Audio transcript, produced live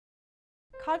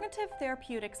Cognitive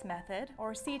Therapeutics Method,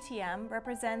 or CTM,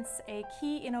 represents a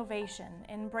key innovation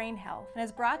in brain health and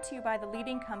is brought to you by the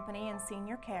leading company in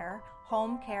senior care,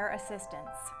 Home Care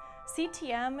Assistance.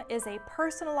 CTM is a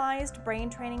personalized brain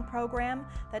training program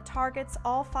that targets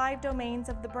all 5 domains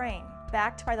of the brain.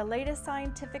 Backed by the latest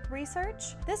scientific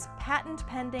research, this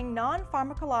patent-pending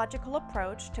non-pharmacological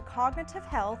approach to cognitive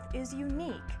health is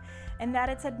unique in that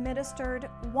it's administered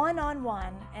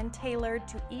one-on-one and tailored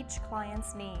to each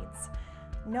client's needs.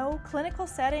 No clinical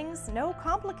settings, no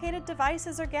complicated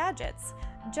devices or gadgets,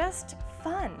 just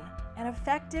fun and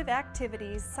effective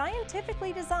activities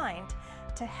scientifically designed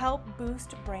to help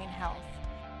boost brain health.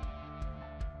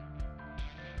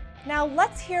 Now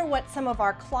let's hear what some of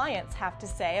our clients have to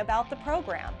say about the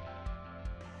program.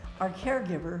 Our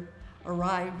caregiver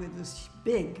arrived with this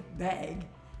big bag,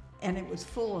 and it was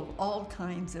full of all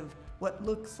kinds of what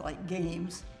looks like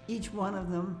games, each one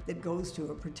of them that goes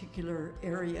to a particular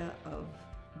area of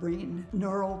brain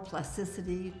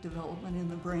neuroplasticity development in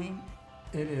the brain.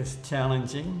 It is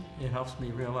challenging. It helps me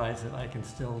realize that I can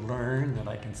still learn, that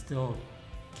I can still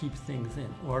keep things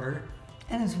in order.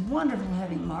 And it's wonderful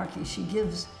having Marky. She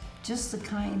gives just the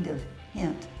kind of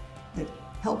hint that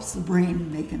helps the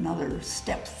brain make another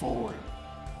step forward.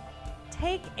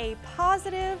 Take a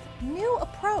positive, new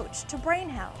approach to brain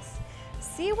health.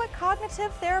 See what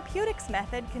Cognitive Therapeutics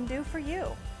Method can do for you.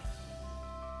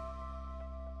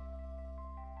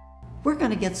 We're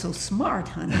going to get so smart,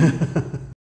 honey.